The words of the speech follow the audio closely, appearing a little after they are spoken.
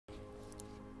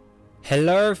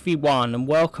Hello everyone and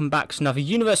welcome back to another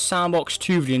Universe Sandbox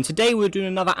 2 video, and today we're doing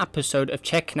another episode of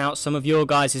checking out some of your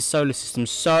guys' solar systems.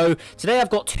 So today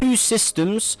I've got two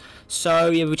systems,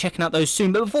 so yeah, we're checking out those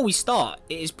soon. But before we start,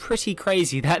 it is pretty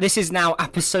crazy that this is now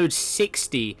episode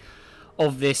 60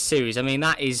 of this series. I mean,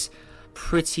 that is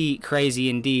pretty crazy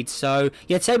indeed. So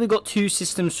yeah, today we've got two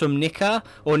systems from Nika,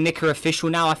 or Nika Official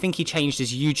now. I think he changed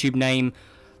his YouTube name.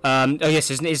 Oh yes,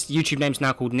 his YouTube name's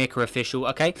now called Nika Official.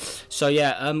 Okay, so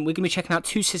yeah, we're gonna be checking out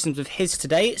two systems of his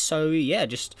today. So yeah,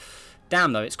 just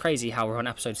damn though, it's crazy how we're on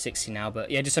episode 60 now. But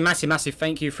yeah, just a massive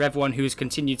thank you for everyone who has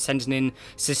continued sending in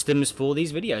systems for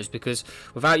these videos, because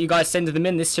without you guys sending them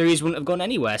in, this series wouldn't have gone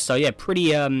anywhere. So yeah, pretty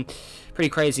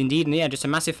crazy indeed. And yeah, just a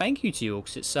massive thank you to you all,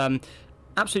 because it's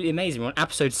absolutely amazing. We're on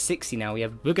episode 60 now. We're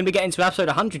gonna be getting to episode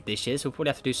 100 this year, so we'll probably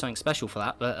have to do something special for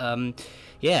that. But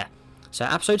yeah. So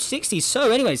episode 60.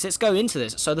 So anyways, let's go into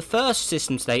this. So the first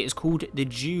system today is called the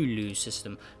Julu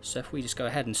system. So if we just go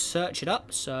ahead and search it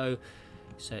up. So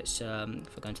it's if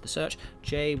I go into the search,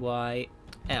 JYL.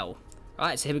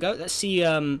 Alright, so here we go. Let's see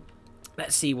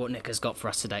what Nick has got for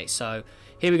us today. So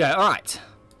here we go. Alright.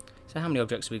 So how many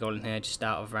objects have we got in here, just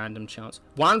out of random chance?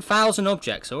 1,000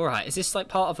 objects. Alright. Is this like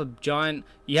part of a giant?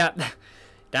 Yeah.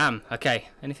 Damn. Okay.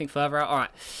 Anything further out?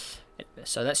 Alright.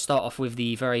 So let's start off with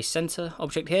the very center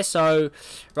object here. So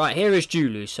right here is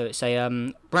Julu. So it's a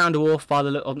brown dwarf by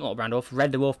the look, or not brown dwarf,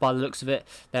 red dwarf by the looks of it.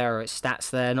 There are its stats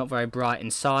there, not very bright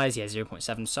in size. Yeah,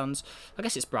 0.7 suns. I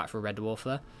guess it's bright for a red dwarf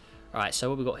there. Right, so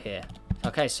what we got here?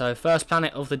 Okay, so first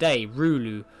planet of the day,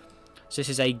 Rulu. So this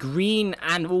is a green,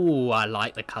 and oh, I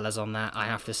like the colors on that, I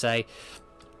have to say.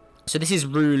 So this is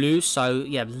Rulu. So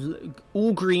yeah,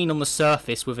 all green on the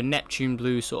surface with a Neptune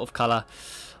blue sort of color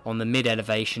on the mid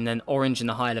elevation, then orange in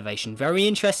the high elevation. Very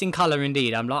interesting color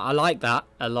indeed. I like that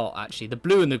a lot actually. The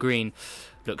blue and the green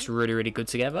looks really good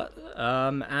together.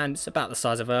 And it's about the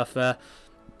size of Earth there.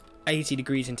 80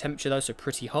 degrees in temperature though, so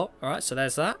pretty hot. All right, so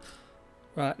there's that.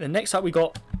 Right, then next up we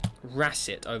got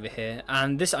Rassit over here,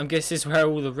 and this, I'm guessing, is where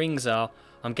all the rings are,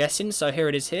 I'm guessing. So here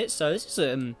it is here. So this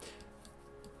is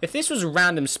if this was a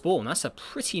random spawn, that's a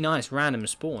pretty nice random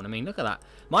spawn. I mean, look at that.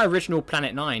 My original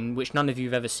Planet 9, which none of you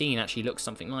have ever seen, actually looks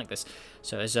something like this.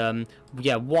 So there's,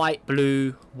 yeah, white,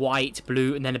 blue,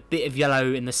 and then a bit of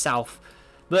yellow in the south.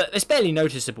 But it's barely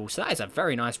noticeable, so that is a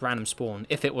very nice random spawn,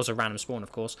 if it was a random spawn,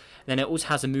 of course. And then it also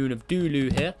has a moon of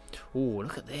Dulu here. Oh,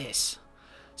 look at this.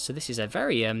 So this is a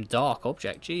very dark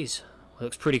object, jeez. It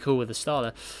looks pretty cool with the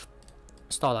starlight.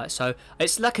 So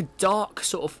it's like a dark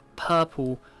sort of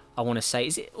purple, I want to say.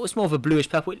 It's more of a bluish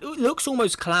purple. It looks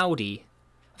almost cloudy.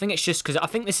 I think it's just because I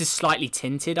think this is slightly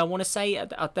tinted, I want to say. I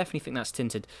definitely think that's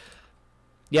tinted.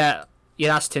 Yeah,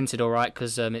 that's tinted, alright,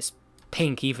 because it's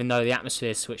pink even though the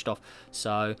atmosphere is switched off.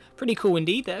 So pretty cool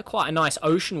indeed. They're quite a nice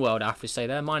ocean world, I have to say.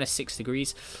 They're -6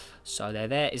 degrees. So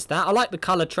there is that. I like the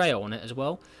colour trail on it as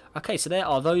well. Okay, so there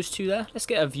are those two there. Let's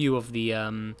get a view of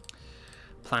the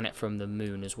planet from the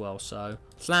moon as well. So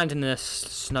let's land in the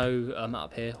snow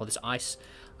up here, or this ice.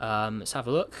 Let's have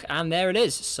a look, and there it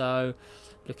is. So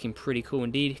looking pretty cool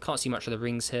indeed. Can't see much of the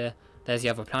rings here. There's the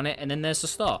other planet, and then there's the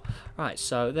star. Right,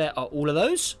 so there are all of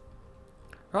those.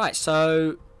 Right,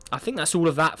 so I think that's all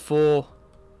of that for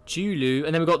Julu,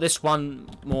 and then we've got this one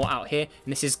more out here,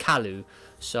 and this is Kalu.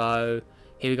 So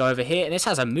here we go over here, and this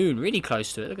has a moon really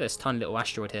close to it. Look at this tiny little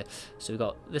asteroid here. So we've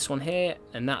got this one here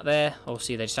and that there.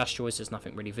 Obviously they're just asteroids, there's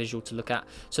nothing really visual to look at.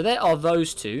 So there are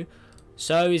those two.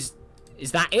 So is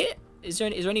that it? Is there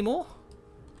any more?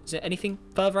 Is there anything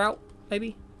further out,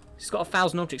 maybe? It's got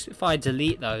 1,000 objects. If I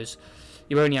delete those,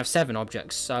 you only have 7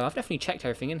 objects. So I've definitely checked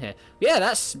everything in here. Yeah,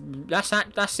 that's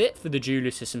it for the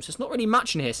Julu system. So it's not really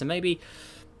much in here. So maybe,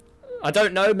 I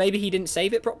don't know, maybe he didn't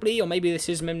save it properly, or maybe this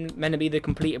is meant to be the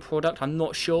completed product. I'm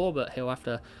not sure, but he'll have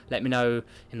to let me know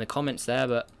in the comments there.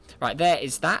 But right, there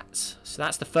is that. So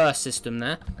that's the first system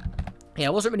there. Yeah,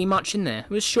 there wasn't really much in there. It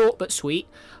was short but sweet.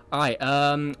 Alright,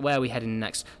 where are we heading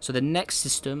next? So the next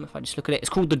system, if I just look at it, it's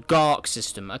called the Gark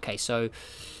system. Okay, so,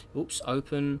 oops,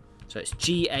 open. So it's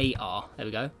GAR. There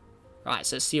we go. Right,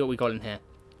 so let's see what we got in here.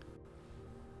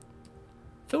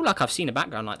 I feel like I've seen a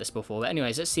background like this before. But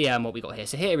anyways, let's see what we got here.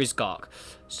 So here is Gark.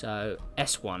 So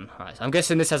S1. Right, so I'm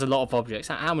guessing this has a lot of objects.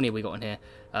 How many have we got in here?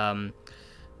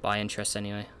 By interest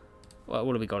anyway. Well,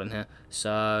 what have we got in here?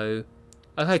 So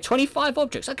okay, 25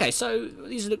 objects. Okay, so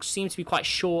these seem to be quite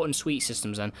short and sweet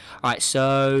systems then. Alright,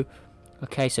 so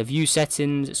okay, so view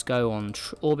settings. Let's go on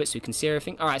orbit so we can see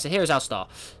everything. Alright, so here's our star.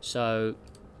 So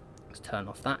let's turn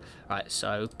off that. Alright,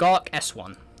 so Gark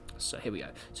S1. So here we go.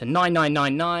 So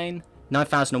 9999,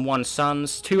 9001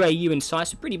 suns, 2 AU in size,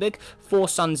 so pretty big. 4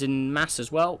 suns in mass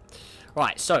as well.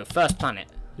 Right, so first planet.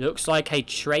 Looks like a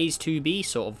Trace 2B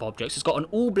sort of object. It's got an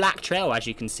all black trail, as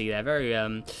you can see there. Very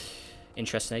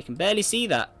interesting. You can barely see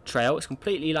that trail. It's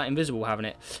completely like invisible having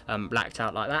it blacked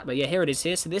out like that. But yeah, here it is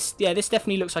here. So this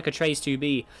definitely looks like a Trace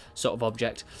 2B sort of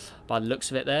object by the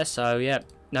looks of it there. So yeah,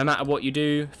 no matter what you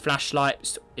do,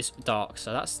 flashlight is dark.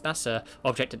 So that's a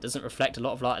object that doesn't reflect a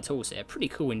lot of light at all. So yeah, pretty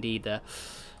cool indeed there.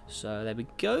 So there we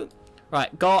go.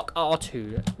 Right, Gark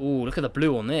R2. Ooh, look at the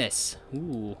blue on this.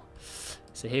 Ooh.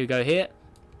 So here we go here.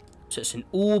 So it's an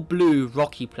all blue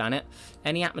rocky planet.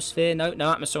 Any atmosphere? No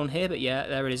atmosphere on here, but yeah,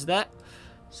 there it is there.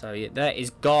 So yeah, there is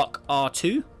Gark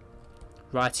R2.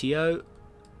 Rightio.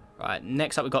 Right,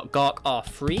 next up we've got Gark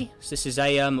R3. So this is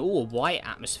a white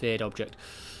atmosphered object.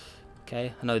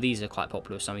 Okay, I know these are quite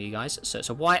popular with some of you guys. So it's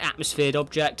a white atmosphered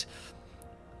object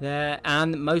there,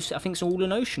 and I think it's all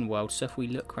an ocean world. So if we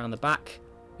look around the back,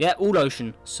 yeah, all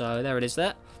ocean. So there it is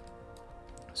there.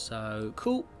 So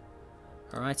cool.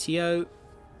 Rightio.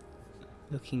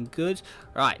 Looking good.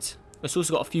 Right. It's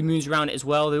also got a few moons around it as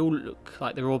well. They all look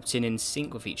like they're orbiting in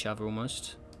sync with each other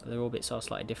almost. But their orbits are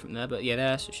slightly different there. But yeah,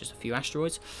 there. So it's just a few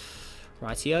asteroids.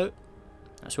 Rightio.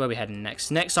 That's where we're heading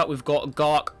next. Next up, we've got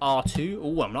Gark R2.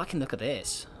 Oh, I'm liking the look of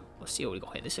this. Let's see what we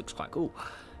got here. This looks quite cool.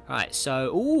 Right. So,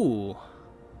 ooh,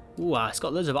 it's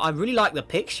got loads of. I really like the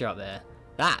picture up there.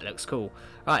 That looks cool.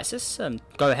 Right, so let's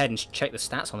go ahead and check the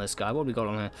stats on this guy. What have we got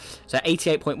on here? So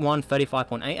 88.1,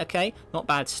 35.8. Okay, not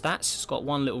bad stats. It's got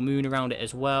one little moon around it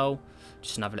as well.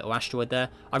 Just another little asteroid there.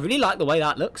 I really like the way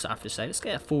that looks, I have to say. Let's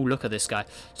get a full look at this guy.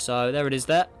 So there it is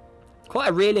there. Quite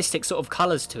a realistic sort of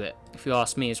colours to it, if you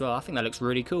ask me as well. I think that looks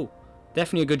really cool.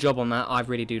 Definitely a good job on that. I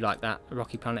really do like that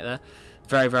rocky planet there.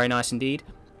 Very, very nice indeed.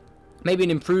 Maybe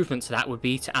an improvement to that would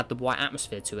be to add the white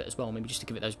atmosphere to it as well. Maybe just to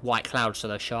give it those white clouds so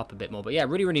they'll show up a bit more. But yeah,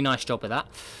 really, really nice job with that.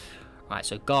 Right,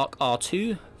 so Gark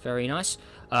R2. Very nice.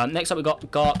 Next up, we've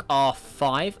got Gark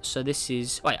R5. So this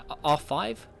is... Wait,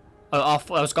 R5? Oh, it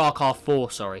was Gark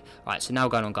R4, sorry. Right, so now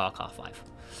we're going on Gark R5.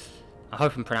 I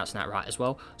hope I'm pronouncing that right as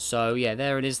well. So yeah,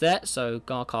 there it is there. So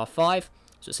Gark R5.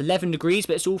 So it's 11 degrees,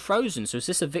 but it's all frozen. So is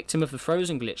this a victim of the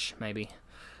frozen glitch, maybe?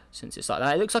 Since it's like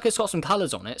that. It looks like it's got some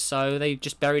colours on it. So they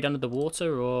just buried under the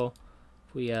water, or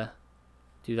if we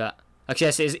do that. Actually,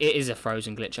 yes, it is a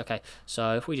frozen glitch. Okay,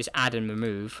 so if we just add and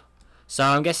remove. So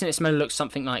I'm guessing it's meant to look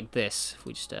something like this. If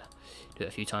we just do it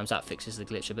a few times, that fixes the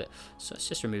glitch a bit. So let's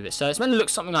just remove it. So it's meant to look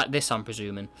something like this, I'm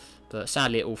presuming. But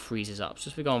sadly, it all freezes up. So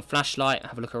if we go on flashlight,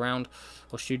 have a look around,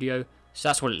 or studio. So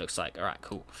that's what it looks like. Alright,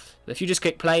 cool. But if you just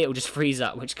click play, it will just freeze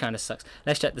up, which kind of sucks.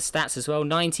 Let's check the stats as well.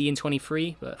 90 and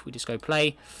 23. But if we just go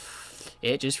play,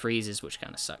 it just freezes, which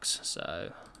kind of sucks.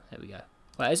 So there we go.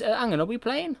 Wait, hang on, are we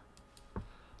playing? Are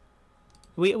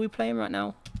we playing right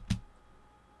now?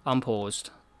 Unpaused.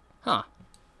 Huh.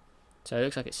 So it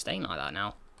looks like it's staying like that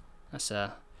now. That's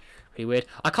pretty weird.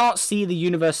 I can't see the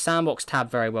Universe Sandbox tab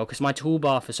very well because my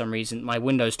toolbar, for some reason, my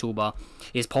Windows toolbar,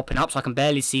 is popping up, so I can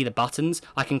barely see the buttons.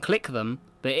 I can click them,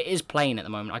 but it is playing at the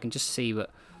moment. I can just see, but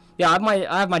yeah,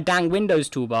 I have my dang Windows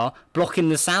toolbar blocking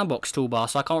the Sandbox toolbar,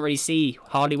 so I can't really see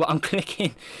hardly what I'm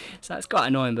clicking. So that's quite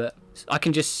annoying, but I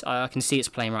can see it's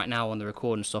playing right now on the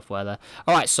recording software there.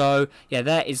 All right, so yeah,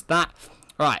 there is that.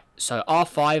 All right, so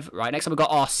R5. Right, next up we've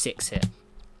got R6 here.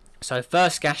 So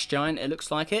first gas giant, it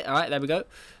looks like it. All right, there we go.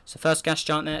 So first gas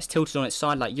giant there. It's tilted on its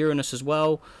side like Uranus as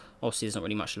well. Obviously, there's not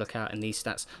really much to look at in these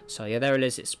stats. So yeah, there it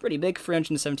is. It's pretty big,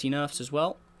 317 Earths as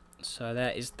well. So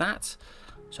there is that.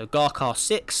 So Gark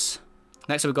R6.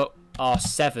 Next up we've got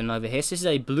R7 over here. So this is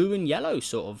a blue and yellow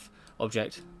sort of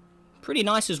object. Pretty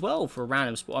nice as well for a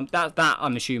random spawn. That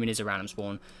I'm assuming is a random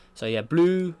spawn. So yeah,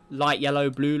 blue, light yellow,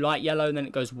 and then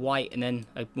it goes white, and then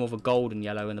more of a golden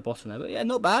yellow in the bottom there. But yeah,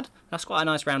 not bad. That's quite a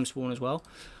nice random spawn as well.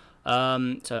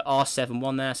 So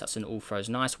R7-1 there, so that's an all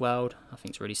frozen ice world.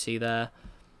 Nothing to really see there.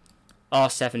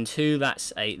 R7-2,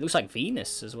 that's looks like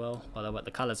Venus as well, by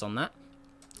the colours on that.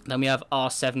 Then we have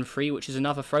R7-3, which is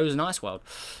another frozen ice world.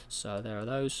 So there are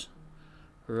those.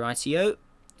 Rightio.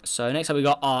 So next up we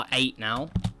got R8 now.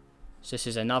 So this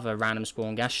is another random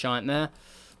spawn gas giant there.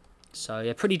 So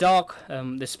yeah, pretty dark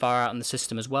this far out in the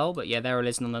system as well, but yeah, there it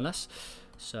is nonetheless.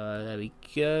 So there we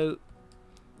go.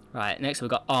 Right, next we've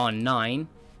got R9,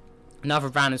 another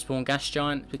random spawn gas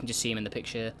giant. We can just see him in the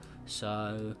picture.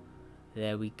 So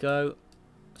there we go.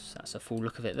 So that's a full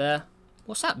look of it there.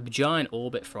 What's that giant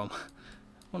orbit from?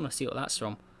 I want to see what that's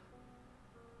from.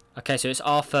 Okay, so it's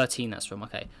R13 that's from.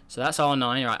 Okay, so that's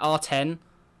R9. Right, R10.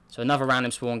 So another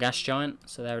random spawn gas giant.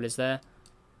 So there it is there.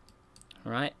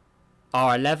 All right.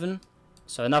 R11,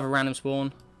 so another random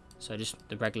spawn, so just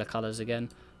the regular colours again.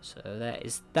 So there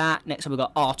is that. Next up we've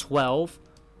got R12,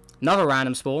 another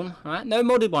random spawn. All right, no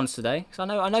modded ones today, because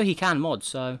I know he can mod,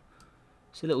 so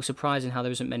It's a little surprising how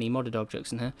there isn't many modded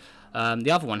objects in here.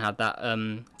 The other one had that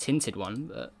tinted one,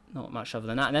 but not much other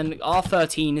than that. And then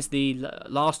R13 is the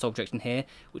last object in here,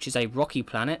 which is a rocky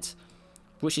planet,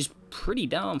 which is pretty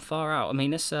damn far out. I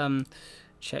mean, let's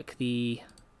check the...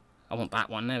 I want that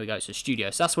one. There we go. It's a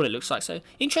studio. So that's what it looks like. So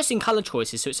interesting color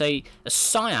choices. So it's a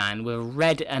cyan with a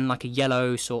red and like a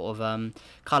yellow sort of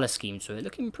color scheme to it.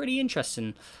 Looking pretty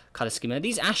interesting color scheme.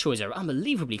 These asteroids are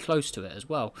unbelievably close to it as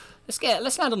well.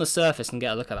 Let's land on the surface and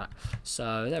get a look at that.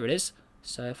 So there it is.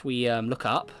 So if we look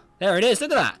up, there it is.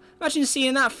 Look at that. Imagine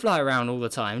seeing that fly around all the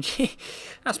time. Gee,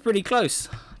 that's pretty close.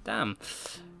 Damn.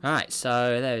 Alright,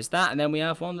 so there's that, and then we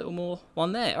have one little more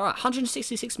one there. Alright,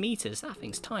 166 meters. That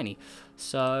thing's tiny.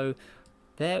 So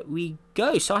there we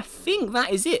go. So I think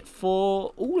that is it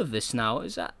for all of this now.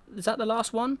 Is that the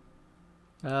last one?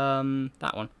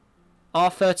 That one.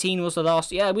 R13 was the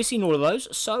last. Yeah, we've seen all of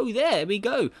those. So there we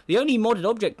go. The only modded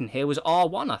object in here was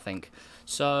R1, I think.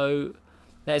 So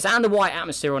there's and the white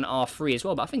atmosphere on R3 as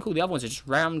well, but I think all the other ones are just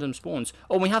random spawns.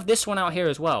 Oh, and we have this one out here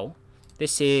as well.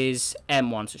 This is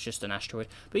M1, so it's just an asteroid.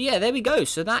 But yeah, there we go.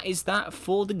 So that is that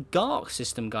for the Gark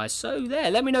system, guys. So there,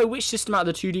 let me know which system out of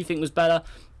the two do you think was better.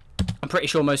 I'm pretty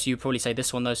sure most of you probably say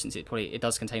this one though, since it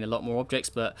does contain a lot more objects,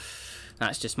 but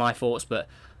that's just my thoughts. But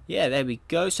yeah, there we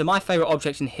go. So my favourite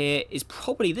object in here is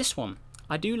probably this one.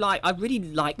 I really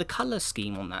like the colour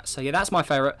scheme on that. So yeah, that's my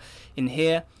favourite in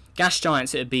here. Gas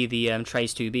Giants, it would be the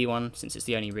Trace 2B one, since it's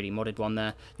the only really modded one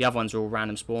there. The other ones are all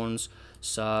random spawns.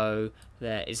 So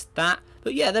there is that.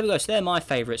 But yeah, there we go. So they're my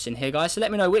favourites in here, guys. So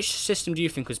let me know which system do you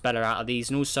think was better out of these.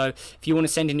 And also, if you want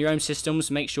to send in your own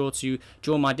systems, make sure to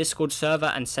join my Discord server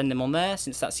and send them on there,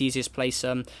 since that's the easiest place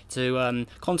to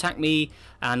contact me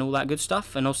and all that good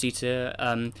stuff. And obviously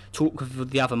to talk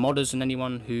with the other modders and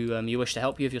anyone who you wish to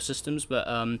help you with your systems. But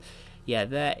yeah,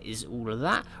 there is all of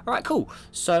that. Alright, cool.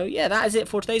 So yeah, that is it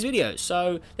for today's video.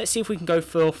 So let's see if we can go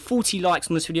for 40 likes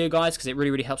on this video, guys, because it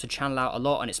really helps the channel out a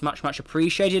lot, and it's much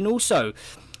appreciated. And also,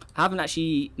 I haven't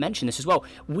actually mentioned this as well,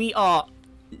 we are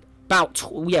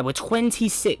we're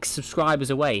 26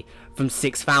 subscribers away from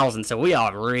 6,000, so we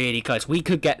are really close. We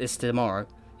could get this tomorrow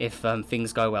if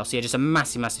things go well. So yeah, just a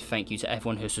massive thank you to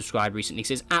everyone who has subscribed recently,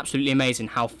 because it's absolutely amazing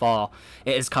how far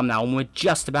it has come now, and we're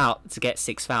just about to get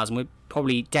 6,000. We're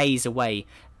probably days away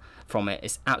from it.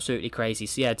 It's absolutely crazy.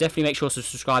 So yeah, definitely make sure to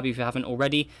subscribe if you haven't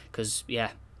already, because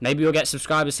yeah, maybe we'll get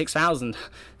subscribers 6,000.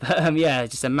 But yeah,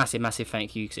 just a massive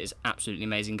thank you, because it's absolutely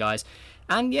amazing, guys.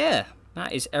 And yeah,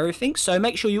 that is everything. So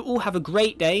make sure you all have a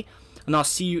great day, and I'll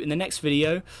see you in the next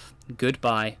video.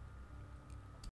 Goodbye.